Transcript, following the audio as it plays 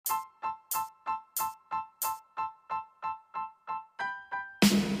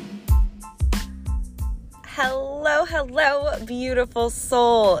Hello, beautiful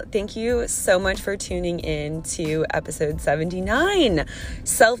soul. Thank you so much for tuning in to episode 79,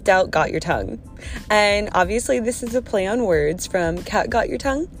 Self-Doubt Got Your Tongue. And obviously this is a play on words from Cat Got Your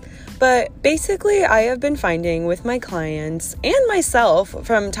Tongue. But basically I have been finding with my clients and myself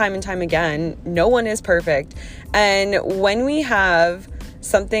from time and time again, no one is perfect. And when we have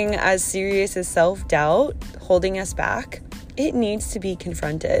something as serious as self-doubt holding us back, it needs to be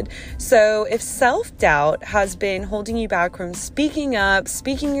confronted. So if self-doubt has been holding you back from speaking up,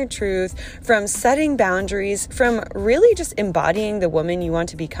 speaking your truth, from setting boundaries, from really just embodying the woman you want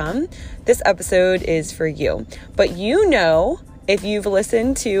to become, this episode is for you. But you know, if you've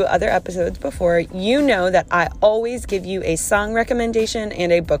listened to other episodes before, you know that I always give you a song recommendation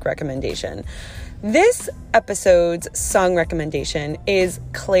and a book recommendation. This episode's song recommendation is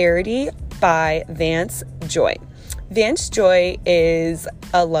Clarity by Vance Joy. Vance Joy is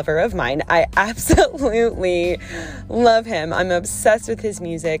a lover of mine. I absolutely love him. I'm obsessed with his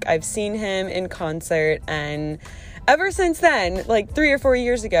music. I've seen him in concert, and ever since then, like 3 or 4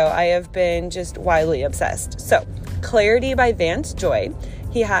 years ago, I have been just wildly obsessed. So, Clarity by Vance Joy.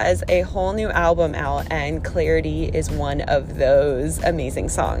 He has a whole new album out, and Clarity is one of those amazing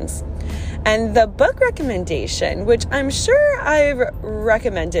songs. And the book recommendation, which I'm sure I've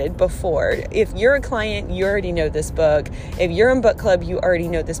recommended before. If you're a client, you already know this book. If you're in book club, you already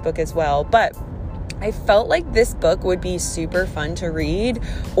know this book as well. But I felt like this book would be super fun to read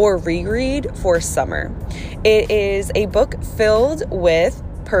or reread for summer. It is a book filled with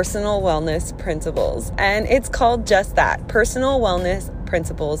personal wellness principles, and it's called just that, Personal Wellness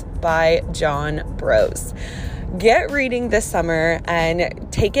Principles by John Broz. Get reading this summer and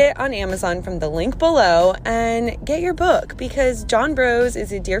take it on Amazon from the link below and get your book, because John Broz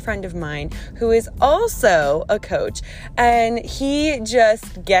is a dear friend of mine who is also a coach, and he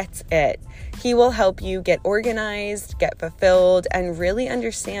just gets it. He will help you get organized, get fulfilled, and really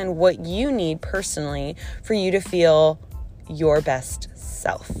understand what you need personally for you to feel your best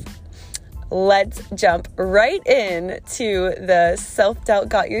self. Let's jump right in to the Self-Doubt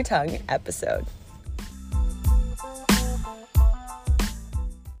Got Your Tongue episode.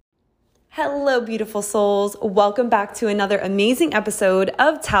 Hello, beautiful souls. Welcome back to another amazing episode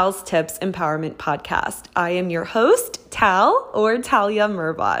of Tal's Tips Empowerment Podcast. I am your host, Tal, or Talia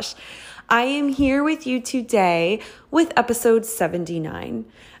Mirbosh. I am here with you today with episode 79.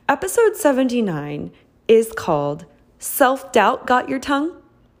 Episode 79 is called Self-Doubt Got Your Tongue?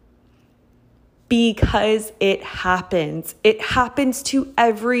 Because it happens. It happens to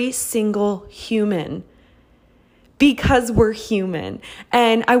every single human. Because we're human.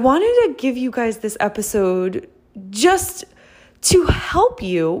 And I wanted to give you guys this episode just to help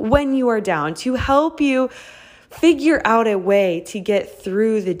you when you are down, to help you figure out a way to get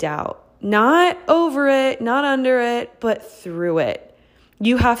through the doubt. Not over it, not under it, but through it.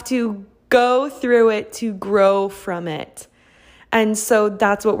 You have to go through it to grow from it. And so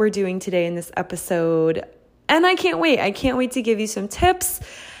that's what we're doing today in this episode. And I can't wait. I can't wait to give you some tips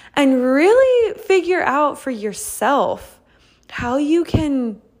and really figure out for yourself how you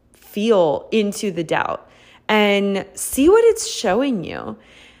can feel into the doubt and see what it's showing you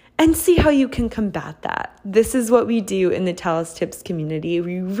and see how you can combat that. This is what we do in the Tal's Tips community.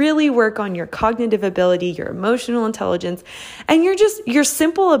 We really work on your cognitive ability, your emotional intelligence, and your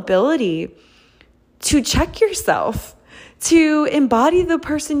simple ability to check yourself, to embody the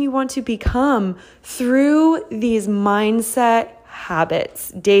person you want to become through these mindset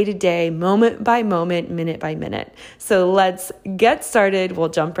habits, day to day, moment by moment, minute by minute. So let's get started. We'll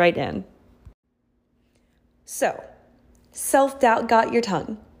jump right in. So, self-doubt got your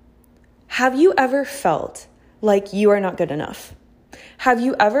tongue. Have you ever felt like you are not good enough? Have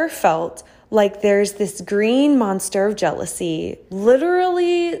you ever felt like there's this green monster of jealousy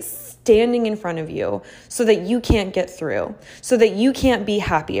literally standing in front of you so that you can't get through, so that you can't be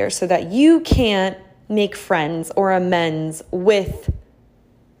happier, so that you can't make friends or amends with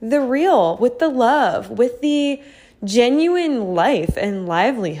the real, with the love, with the genuine life and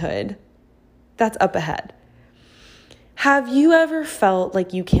livelihood that's up ahead? Have you ever felt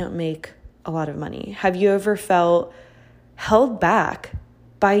like you can't make a lot of money? Have you ever felt held back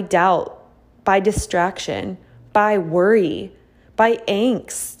by doubt, by distraction, by worry, by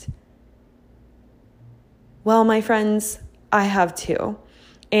angst? Well, my friends, I have too.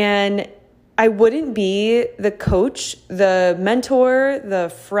 And I wouldn't be the coach, the mentor, the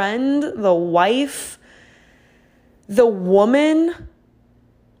friend, the wife, the woman,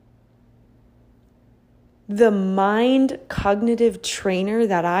 the mind cognitive trainer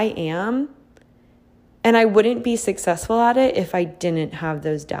that I am. And I wouldn't be successful at it if I didn't have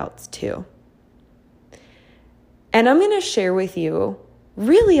those doubts too. And I'm going to share with you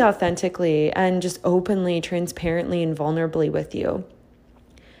really authentically and just openly, transparently, and vulnerably with you.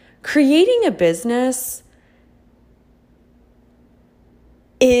 Creating a business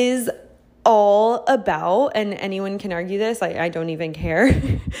is all about, and anyone can argue this, I don't even care.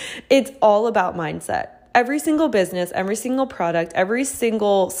 It's all about mindset. Every single business, every single product, every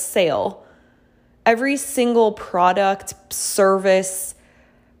single sale, every single product, service,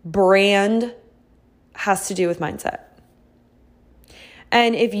 brand has to do with mindset.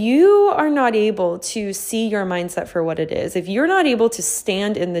 And if you are not able to see your mindset for what it is, if you're not able to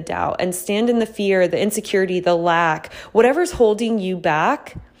stand in the doubt and stand in the fear, the insecurity, the lack, whatever's holding you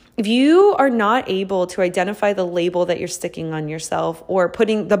back, if you are not able to identify the label that you're sticking on yourself or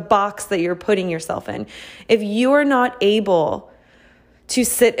putting the box that you're putting yourself in, if you are not able to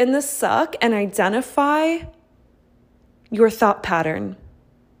sit in the suck and identify your thought pattern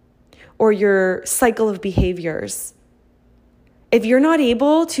or your cycle of behaviors, if you're not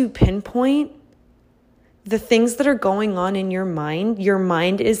able to pinpoint the things that are going on in your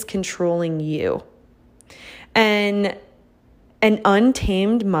mind is controlling you. And an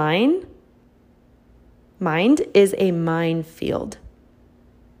untamed mind is a minefield.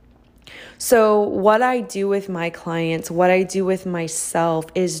 So what I do with my clients, what I do with myself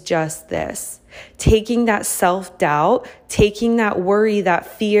is just this. Taking that self-doubt, taking that worry, that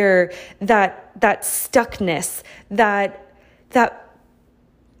fear, that stuckness, that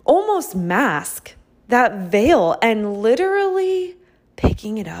almost mask, that veil, and literally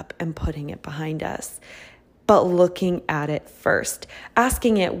picking it up and putting it behind us, but looking at it first,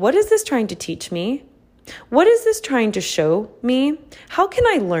 asking it, what is this trying to teach me? What is this trying to show me? How can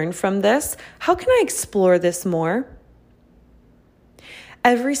I learn from this? How can I explore this more?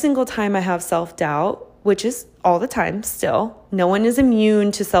 Every single time I have self-doubt, which is all the time still, no one is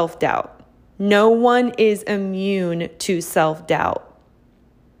immune to self-doubt. No one is immune to self-doubt.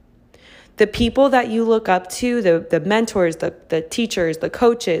 The people that you look up to, the mentors, the teachers, the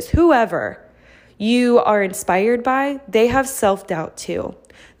coaches, whoever you are inspired by, they have self-doubt too.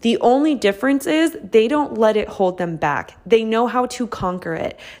 The only difference is they don't let it hold them back. They know how to conquer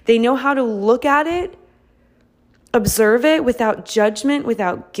it. They know how to look at it, observe it without judgment,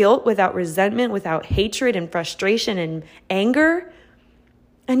 without guilt, without resentment, without hatred and frustration and anger,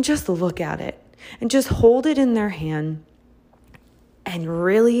 and just look at it and just hold it in their hand and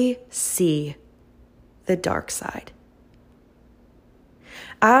really see the dark side.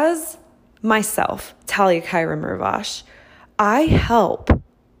 As myself, Talia Kyra Mirvash, I help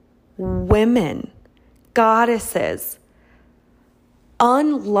women, goddesses,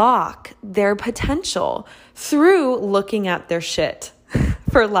 unlock their potential through looking at their shit,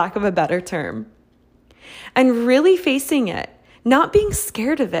 for lack of a better term, and really facing it, not being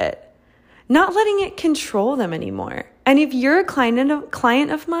scared of it, not letting it control them anymore. And if you're a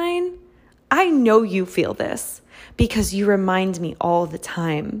client of mine, I know you feel this because you remind me all the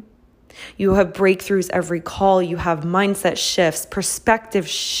time. You have breakthroughs every call. You have mindset shifts, perspective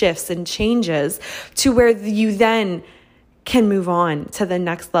shifts and changes to where you then can move on to the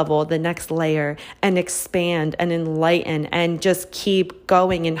next level, the next layer, and expand and enlighten and just keep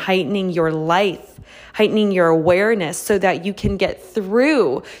going and heightening your life, heightening your awareness so that you can get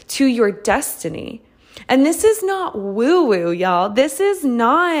through to your destiny. And this is not woo-woo, y'all. This is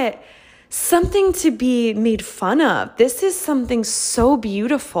not something to be made fun of. This is something so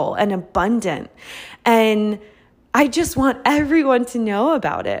beautiful and abundant. And I just want everyone to know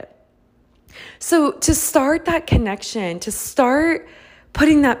about it. So to start that connection, to start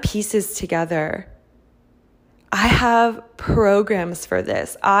putting that pieces together, I have programs for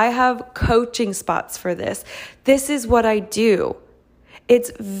this. I have coaching spots for this. This is what I do.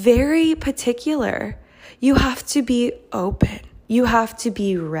 It's very particular. You have to be open. You have to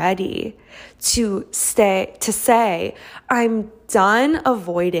be ready to say, I'm done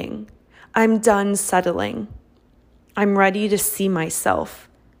avoiding. I'm done settling. I'm ready to see myself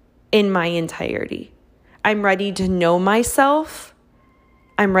in my entirety. I'm ready to know myself.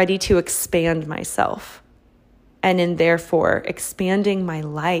 I'm ready to expand myself. And in therefore expanding my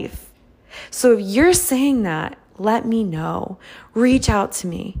life. So if you're saying that, let me know. Reach out to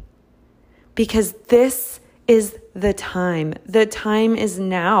me. Because this is the time. The time is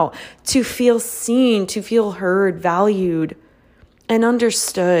now to feel seen, to feel heard, valued, and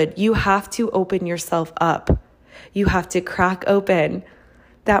understood. You have to open yourself up. You have to crack open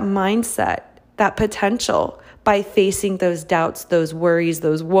that mindset, that potential by facing those doubts, those worries,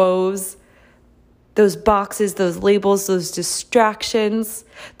 those woes, those boxes, those labels, those distractions,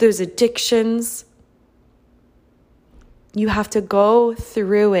 those addictions. You have to go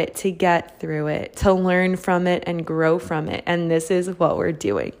through it to get through it, to learn from it and grow from it. And this is what we're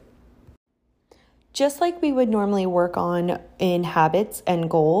doing. Just like we would normally work on in habits and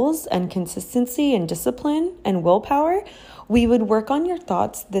goals and consistency and discipline and willpower, we would work on your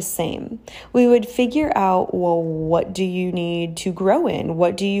thoughts the same. We would figure out, well, what do you need to grow in?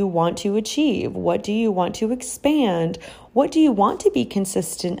 What do you want to achieve? What do you want to expand? What do you want to be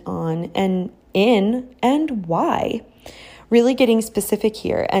consistent on and in, and why? Really getting specific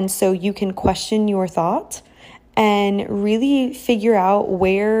here. And so you can question your thought and really figure out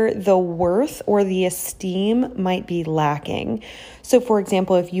where the worth or the esteem might be lacking. So for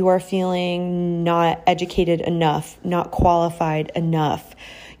example, if you are feeling not educated enough, not qualified enough,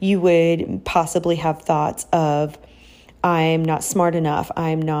 you would possibly have thoughts of, I'm not smart enough,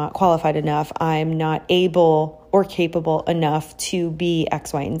 I'm not qualified enough, I'm not able or capable enough to be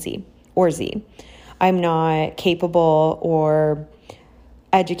X, Y, and Z or Z. I'm not capable or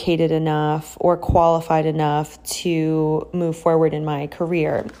educated enough or qualified enough to move forward in my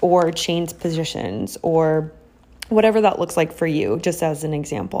career or change positions or whatever that looks like for you, just as an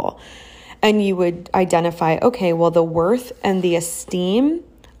example. And you would identify, okay, well, the worth and the esteem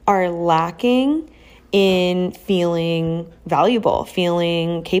are lacking in feeling valuable,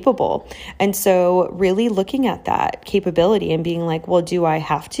 feeling capable. And so really looking at that capability and being like, well, do I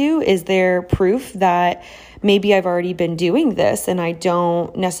have to? Is there proof that maybe I've already been doing this and I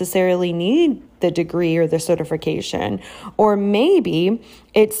don't necessarily need the degree or the certification? Or maybe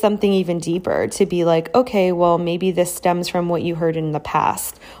it's something even deeper to be like, okay, well, maybe this stems from what you heard in the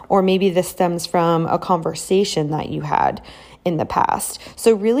past, or maybe this stems from a conversation that you had in the past.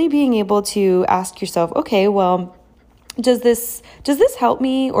 So really being able to ask yourself, okay, well, does this help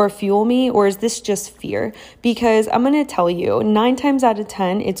me or fuel me, or is this just fear? Because I'm going to tell you, 9 times out of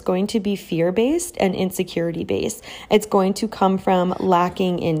 10, it's going to be fear-based and insecurity-based. It's going to come from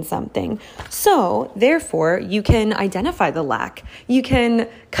lacking in something. So therefore, you can identify the lack. You can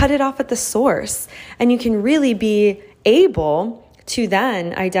cut it off at the source, and you can really be able to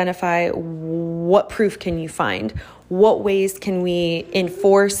then identify what proof can you find? What ways can we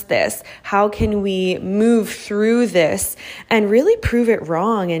enforce this? How can we move through this and really prove it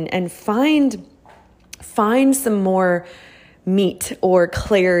wrong and find some more meat or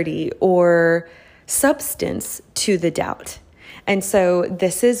clarity or substance to the doubt? And so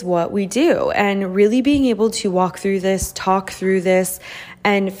this is what we do. And really being able to walk through this, talk through this,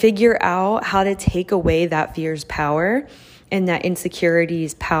 and figure out how to take away that fear's power and that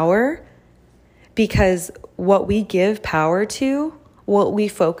insecurity's power. Because what we give power to, what we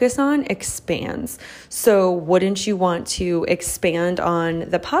focus on, expands. So wouldn't you want to expand on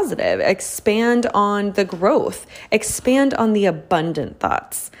the positive, expand on the growth, expand on the abundant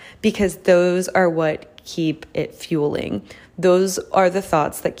thoughts? Because those are what keep it fueling. Those are the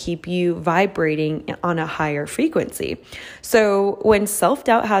thoughts that keep you vibrating on a higher frequency. So when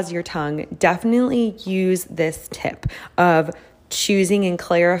self-doubt has your tongue, definitely use this tip of choosing and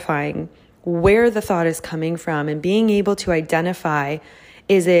clarifying where the thought is coming from and being able to identify,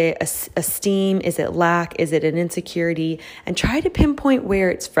 is it esteem, is it lack, is it an insecurity, and try to pinpoint where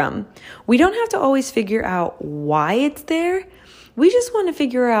it's from. We don't have to always figure out why it's there. We just want to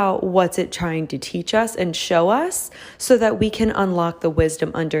figure out what's it trying to teach us and show us so that we can unlock the wisdom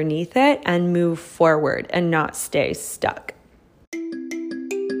underneath it and move forward and not stay stuck.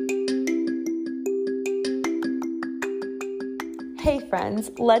 Hey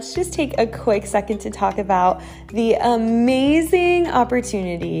friends, let's just take a quick second to talk about the amazing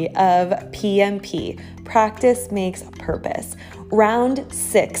opportunity of PMP, Practice Makes Purpose. Round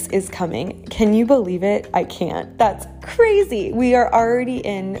 6 is coming. Can you believe it? I can't. That's crazy. We are already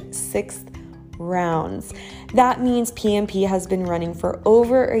in 6th rounds. That means PMP has been running for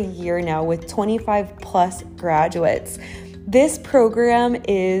over a year now with 25 plus graduates. This program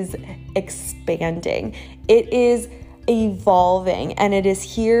is expanding. It is evolving, and it is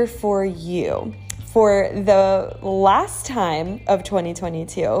here for you. For the last time of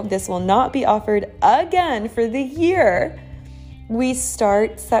 2022, this will not be offered again for the year. We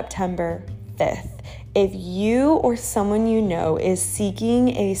start September 5th. If you or someone you know is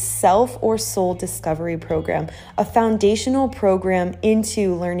seeking a self or soul discovery program, a foundational program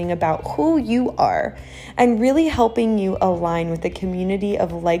into learning about who you are and really helping you align with a community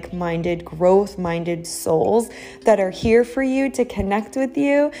of like-minded, growth-minded souls that are here for you to connect with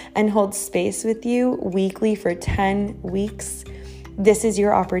you and hold space with you weekly for 10 weeks, this is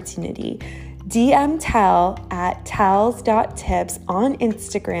your opportunity. DM Tal at tals.tips on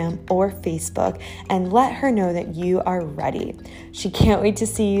Instagram or Facebook and let her know that you are ready. She can't wait to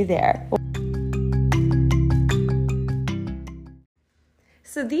see you there.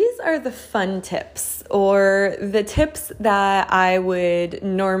 So these are the fun tips, or the tips that I would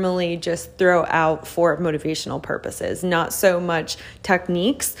normally just throw out for motivational purposes. Not so much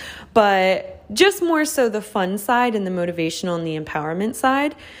techniques, but just more so the fun side and the motivational and the empowerment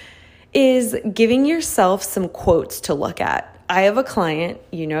side is giving yourself some quotes to look at. I have a client,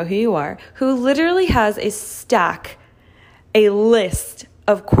 you know who you are, who literally has a list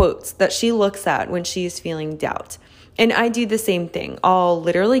of quotes that she looks at when she is feeling doubt. And I do the same thing. I'll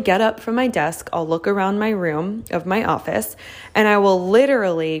literally get up from my desk, I'll look around my room of my office, and I will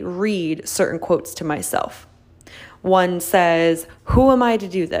literally read certain quotes to myself. One says, "Who am I to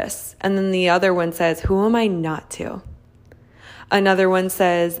do this?" And then the other one says, "Who am I not to?" Another one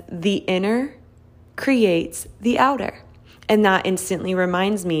says, "The inner creates the outer." And that instantly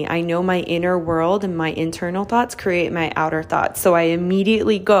reminds me, I know my inner world and my internal thoughts create my outer thoughts. So I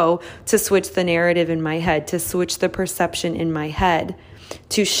immediately go to switch the narrative in my head, to switch the perception in my head,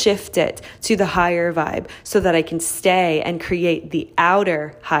 to shift it to the higher vibe so that I can stay and create the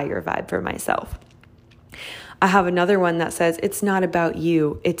outer higher vibe for myself. I have another one that says, "It's not about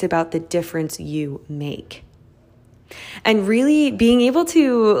you, it's about the difference you make." And really being able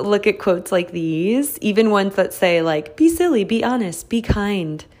to look at quotes like these, even ones that say like, "Be silly, be honest, be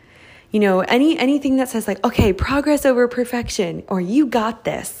kind." You know, anything that says like, "Okay, progress over perfection," or "You got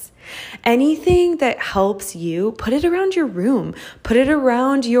this." Anything that helps you, put it around your room, put it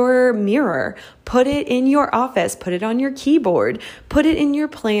around your mirror, put it in your office, put it on your keyboard, put it in your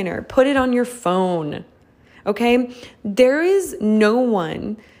planner, put it on your phone. Okay? There is no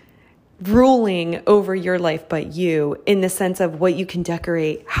one ruling over your life but you, in the sense of what you can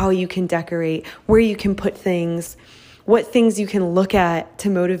decorate, how you can decorate, where you can put things, what things you can look at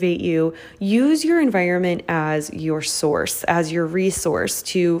to motivate you. Use your environment as your source, as your resource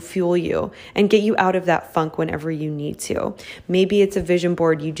to fuel you and get you out of that funk whenever you need to. Maybe it's a vision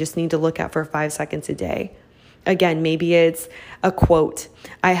board you just need to look at for 5 seconds a day. Again, maybe it's a quote.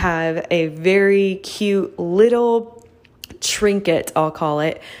 I have a very cute little trinket, I'll call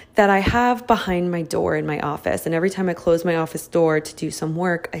it, that I have behind my door in my office. And every time I close my office door to do some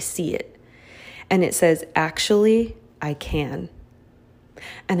work, I see it. And it says, "Actually, I can."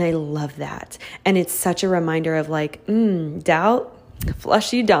 And I love that. And it's such a reminder of like, doubt,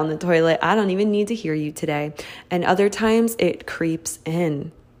 flush you down the toilet. I don't even need to hear you today. And other times it creeps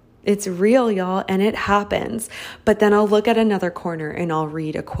in. It's real, y'all, and it happens. But then I'll look at another corner and I'll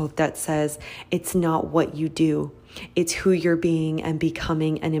read a quote that says, "It's not what you do. It's who you're being and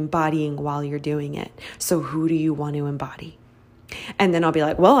becoming and embodying while you're doing it. So who do you want to embody?" And then I'll be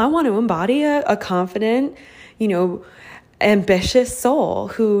like, well, I want to embody a confident, ambitious soul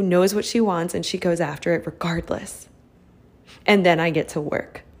who knows what she wants and she goes after it regardless. And then I get to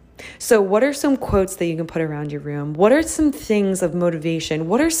work. So what are some quotes that you can put around your room? What are some things of motivation?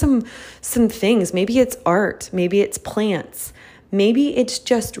 What are some things? Maybe it's art. Maybe it's plants. Maybe it's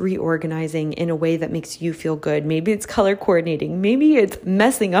just reorganizing in a way that makes you feel good. Maybe it's color coordinating. Maybe it's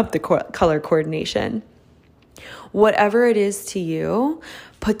messing up the color coordination. Whatever it is to you,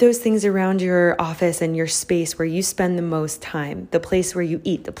 put those things around your office and your space where you spend the most time, the place where you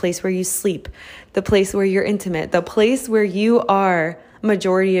eat, the place where you sleep, the place where you're intimate, the place where you are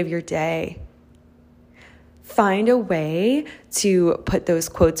majority of your day. Find a way to put those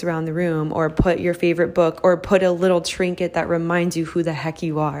quotes around the room, or put your favorite book, or put a little trinket that reminds you who the heck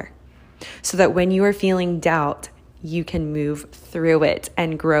you are, so that when you are feeling doubt, you can move through it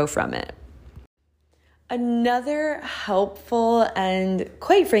and grow from it. Another helpful and,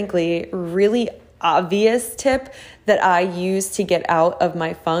 quite frankly, really obvious tip that I use to get out of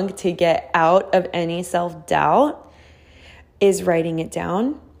my funk, to get out of any self-doubt, is writing it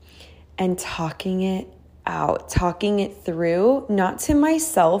down and talking it out, talking it through, not to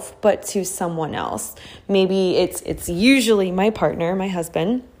myself, but to someone else. Maybe it's usually my partner, my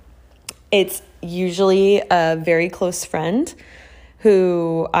husband. It's usually a very close friend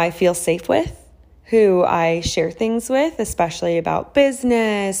who I feel safe with, who I share things with, especially about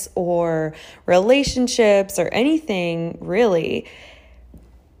business or relationships or anything really.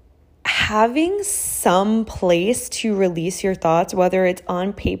 Having some place to release your thoughts, whether it's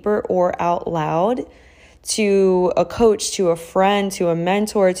on paper or out loud, to a coach, to a friend, to a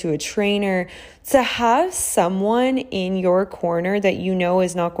mentor, to a trainer, to have someone in your corner that you know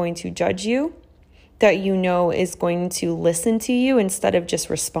is not going to judge you, that you know is going to listen to you instead of just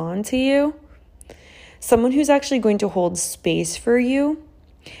respond to you. Someone who's actually going to hold space for you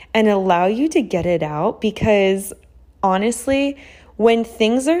and allow you to get it out, because honestly, when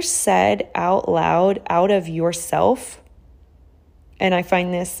things are said out loud, out of yourself, and I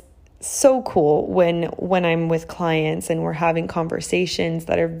find this so cool when I'm with clients and we're having conversations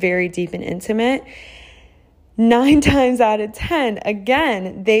that are very deep and intimate. 9 times out of 10,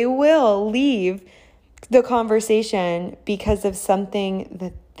 again, they will leave the conversation because of something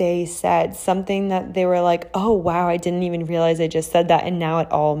that they said, something that they were like, oh, wow, I didn't even realize I just said that. And now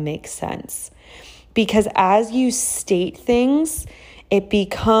it all makes sense. Because as you state things, it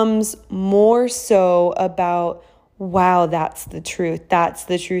becomes more so about, wow, that's the truth. That's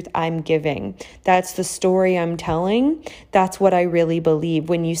the truth I'm giving. That's the story I'm telling. That's what I really believe.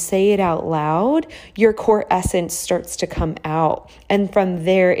 When you say it out loud, your core essence starts to come out. And from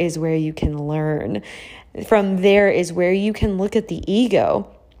there is where you can learn. From there is where you can look at the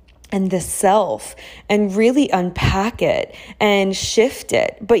ego and the self and really unpack it and shift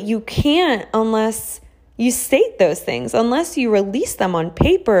it. But you can't unless you state those things, unless you release them on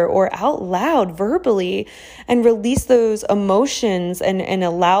paper or out loud verbally and release those emotions and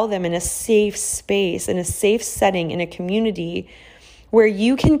allow them in a safe space, in a safe setting, in a community where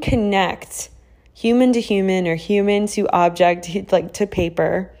you can connect human to human or human to object, like to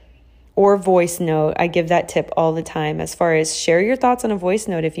paper or voice note. I give that tip all the time as far as share your thoughts on a voice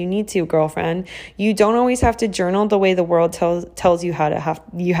note if you need to, girlfriend. You don't always have to journal the way the world tells you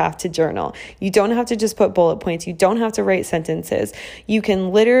you have to journal. You don't have to just put bullet points. You don't have to write sentences. You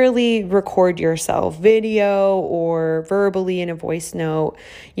can literally record yourself video or verbally in a voice note.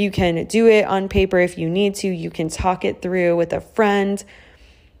 You can do it on paper if you need to. You can talk it through with a friend.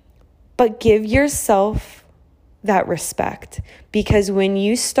 But give yourself that respect, because when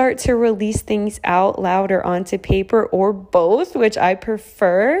you start to release things out loud or onto paper or both, which I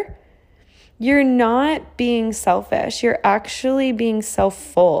prefer, you're not being selfish. You're actually being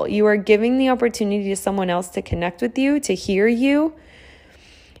self-full. You are giving the opportunity to someone else to connect with you, to hear you.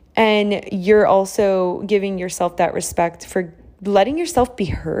 And you're also giving yourself that respect for letting yourself be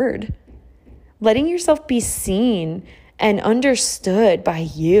heard, letting yourself be seen and understood by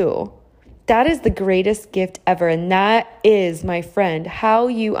you. That is the greatest gift ever. And that is, my friend, how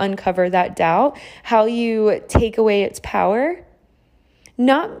you uncover that doubt, how you take away its power,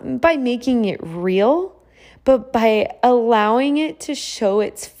 not by making it real, but by allowing it to show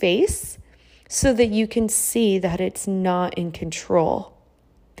its face so that you can see that it's not in control.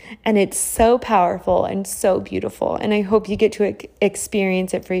 And it's so powerful and so beautiful. And I hope you get to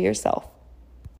experience it for yourself.